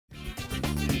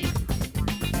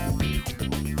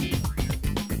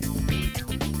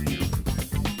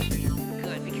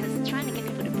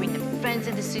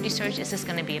City Search, it's just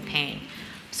going to be a pain.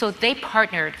 So they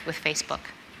partnered with Facebook.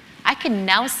 I can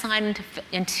now sign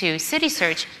into City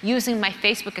Search using my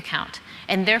Facebook account,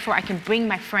 and therefore I can bring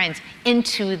my friends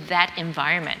into that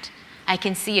environment. I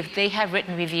can see if they have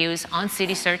written reviews on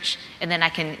City Search, and then I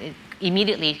can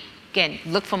immediately, again,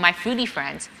 look for my foodie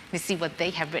friends to see what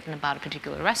they have written about a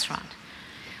particular restaurant.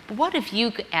 But what if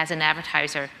you, as an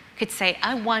advertiser, could say,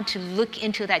 I want to look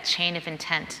into that chain of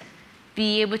intent,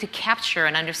 be able to capture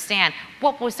and understand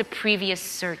what was the previous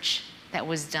search that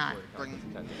was done? Oh,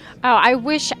 I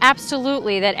wish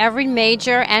absolutely that every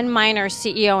major and minor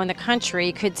CEO in the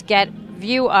country could get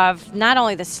view of not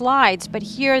only the slides, but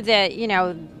hear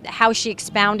how she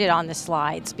expounded on the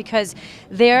slides, because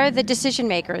they're the decision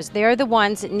makers. They're the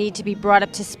ones that need to be brought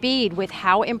up to speed with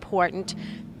how important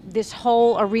this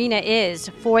whole arena is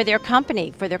for their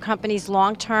company, for their company's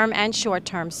long-term and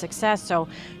short-term success. So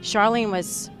Charlene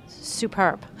was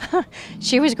superb.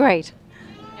 She was great.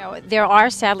 There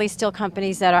are sadly still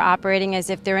companies that are operating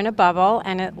as if they're in a bubble,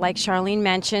 and like Charlene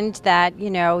mentioned, that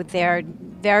they're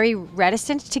very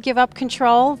reticent to give up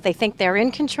control. They think they're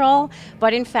in control,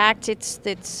 but in fact it's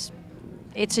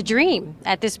a dream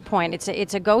at this point.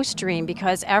 It's a ghost dream,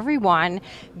 because everyone,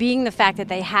 being the fact that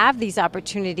they have these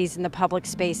opportunities in the public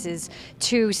spaces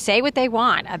to say what they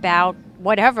want about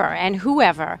whatever and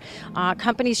whoever,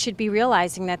 companies should be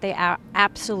realizing that they are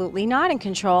absolutely not in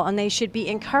control, and they should be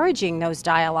encouraging those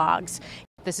dialogues.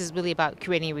 This is really about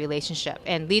creating a relationship,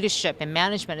 and leadership and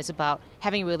management is about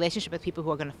having a relationship with people who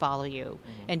are going to follow you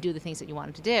and do the things that you want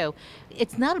them to do.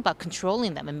 It's not about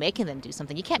controlling them and making them do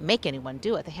something. You can't make anyone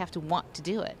do it. They have to want to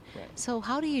do it. Right. So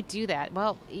how do you do that?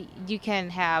 Well, you can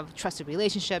have trusted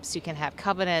relationships, you can have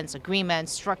covenants,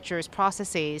 agreements, structures,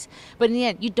 processes, but in the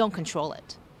end, you don't control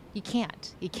it. You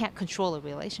can't. You can't control a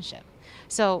relationship.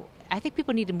 So I think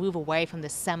people need to move away from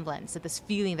this semblance, of this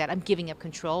feeling that I'm giving up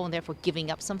control and therefore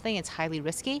giving up something. It's highly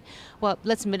risky. Well,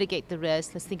 let's mitigate the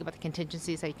risk. Let's think about the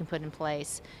contingencies that you can put in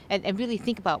place, and really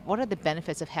think about what are the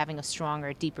benefits of having a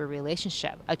stronger, deeper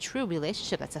relationship, a true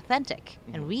relationship that's authentic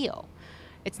and real.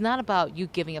 It's not about you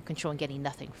giving up control and getting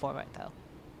nothing for it, though.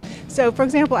 So, for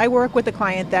example, I work with a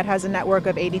client that has a network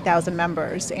of 80,000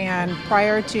 members, and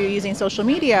prior to using social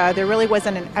media, there really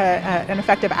wasn't an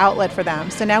effective outlet for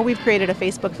them. So now we've created a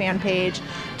Facebook fan page,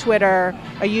 Twitter,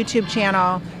 a YouTube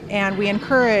channel, and we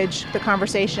encourage the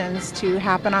conversations to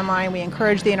happen online. We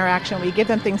encourage the interaction. We give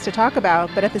them things to talk about,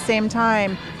 but at the same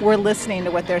time, we're listening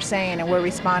to what they're saying and we're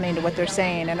responding to what they're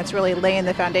saying, and it's really laying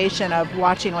the foundation of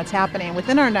watching what's happening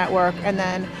within our network and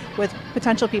then with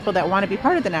potential people that want to be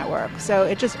part of the network. So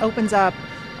it just opens up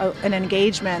an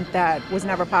engagement that was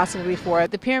never possible before.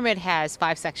 The pyramid has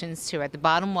 5 sections to it. The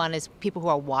bottom one is people who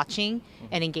are watching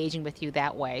and engaging with you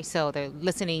that way. So they're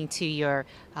listening to your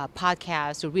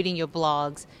podcast or reading your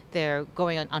blogs. They're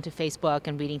going onto Facebook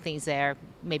and reading things there,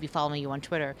 maybe following you on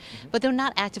Twitter. But they're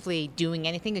not actively doing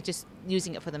anything. They're just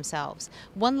using it for themselves.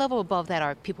 One level above that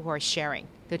are people who are sharing.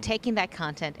 They're taking that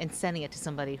content and sending it to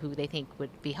somebody who they think would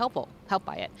be helped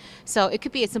by it. So it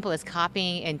could be as simple as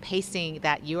copying and pasting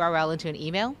that URL into an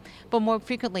email, but more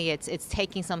frequently it's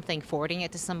taking something, forwarding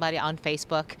it to somebody on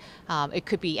Facebook. It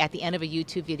could be at the end of a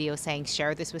YouTube video saying,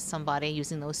 share this with somebody,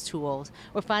 using those tools,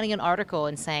 or finding an article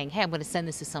and saying, hey, I'm going to send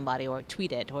this to somebody, or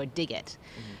tweet it, or dig it.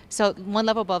 So one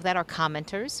level above that are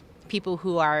commenters. People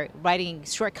who are writing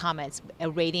short comments, a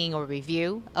rating or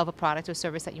review of a product or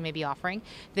service that you may be offering.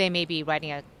 They may be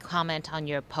writing a comment on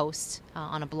your post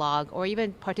on a blog, or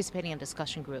even participating in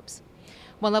discussion groups.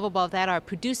 One level above that are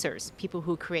producers, people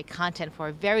who create content for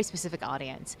a very specific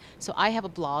audience. So I have a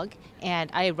blog, and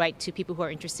I write to people who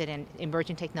are interested in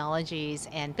emerging technologies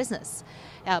and business.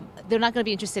 They're not going to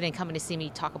be interested in coming to see me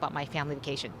talk about my family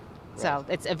vacation. So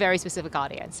it's a very specific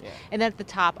audience. Yeah. And then at the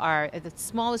top are the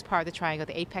smallest part of the triangle,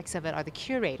 the apex of it, are the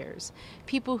curators.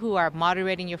 People who are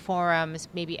moderating your forums,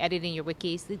 maybe editing your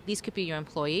wikis. These could be your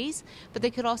employees, but they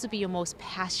could also be your most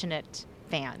passionate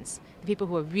fans, the people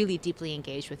who are really deeply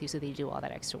engaged with you, so they do all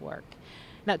that extra work.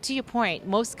 Now, to your point,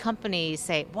 most companies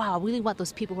say, wow, I really want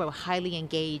those people who are highly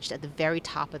engaged at the very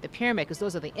top of the pyramid, because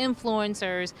those are the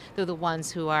influencers. They're the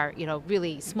ones who are,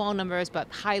 really small numbers, but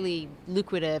highly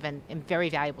lucrative and very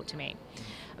valuable to me.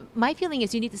 My feeling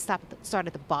is you need to start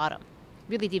at the bottom,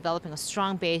 really developing a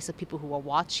strong base of people who are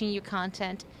watching your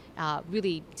content,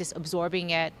 really just absorbing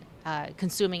it,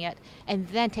 consuming it, and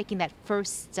then taking that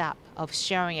first step of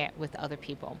sharing it with other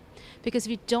people. Because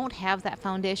if you don't have that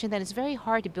foundation, then it's very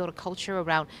hard to build a culture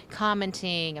around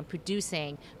commenting and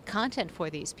producing content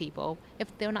for these people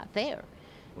if they're not there.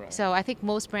 Right. So I think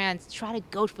most brands try to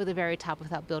go for the very top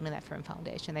without building that firm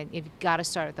foundation. And you've got to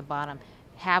start at the bottom.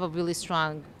 have a really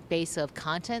strong base of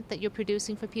content that you're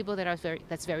producing for people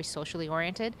that's very socially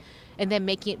oriented, and then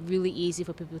making it really easy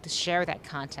for people to share that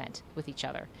content with each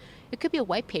other. It could be a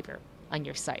white paper on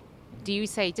your site. Do you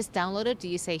say just download it? Do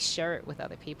you say share it with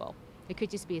other people? It could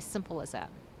just be as simple as that.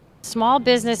 Small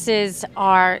businesses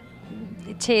are,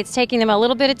 it's taking them a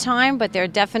little bit of time, but they're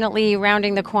definitely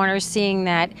rounding the corner, seeing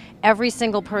that every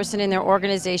single person in their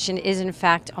organization is in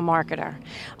fact a marketer.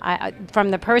 From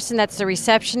the person that's the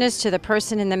receptionist to the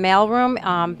person in the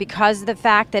mailroom, because of the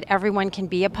fact that everyone can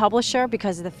be a publisher,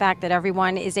 because of the fact that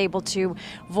everyone is able to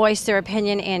voice their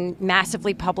opinion in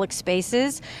massively public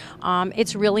spaces,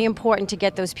 it's really important to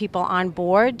get those people on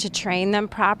board, to train them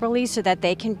properly so that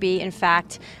they can be in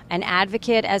fact an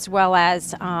advocate as well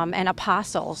as an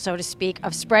apostle, so to speak,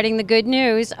 of spreading the good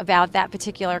news about that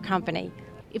particular company.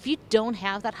 If you don't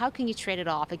have that, how can you trade it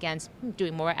off against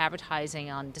doing more advertising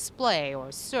on display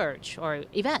or search or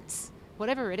events,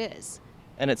 whatever it is?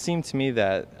 And it seemed to me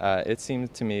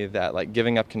that like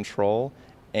giving up control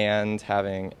and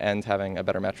having a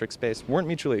better metric space weren't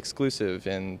mutually exclusive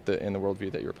in the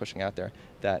worldview that you were pushing out there.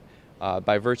 That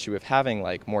by virtue of having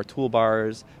like more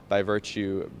toolbars, by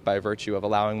virtue of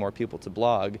allowing more people to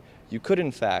blog, you could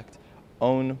in fact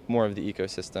own more of the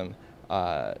ecosystem,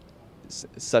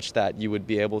 such that you would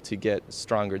be able to get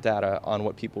stronger data on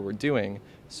what people were doing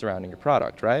surrounding your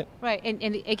product, right? Right, and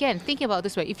again, thinking about it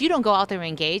this way, if you don't go out there and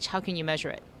engage, how can you measure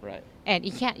it? Right. And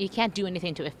you can't do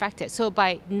anything to affect it. So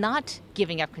by not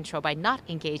giving up control, by not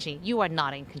engaging, you are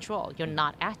not in control. You're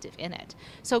not active in it.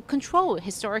 So control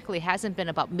historically hasn't been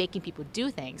about making people do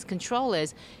things. Control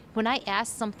is, when I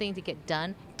ask something to get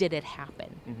done, did it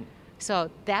happen? Mm-hmm.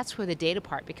 So that's where the data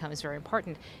part becomes very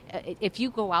important. If you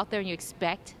go out there and you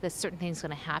expect that certain things are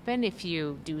going to happen, if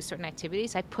you do certain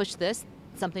activities, I push this,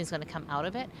 something's going to come out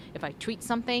of it. If I tweet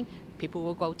something, people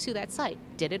will go to that site.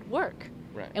 Did it work?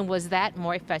 Right. And was that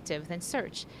more effective than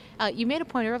search? You made a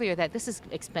point earlier that this is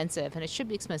expensive, and it should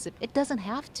be expensive. It doesn't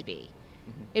have to be.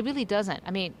 Mm-hmm. It really doesn't. I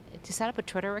mean, to set up a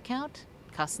Twitter account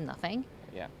costs nothing.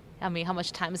 Yeah. I mean, how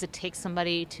much time does it take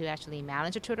somebody to actually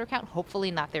manage a Twitter account?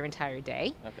 Hopefully not their entire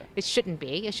day. Okay. It shouldn't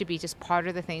be. It should be just part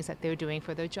of the things that they're doing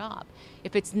for their job.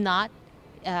 If it's not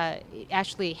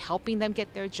actually helping them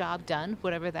get their job done,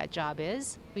 whatever that job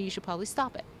is, then you should probably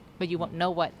stop it. But you won't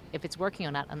know if it's working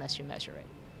or not unless you measure it.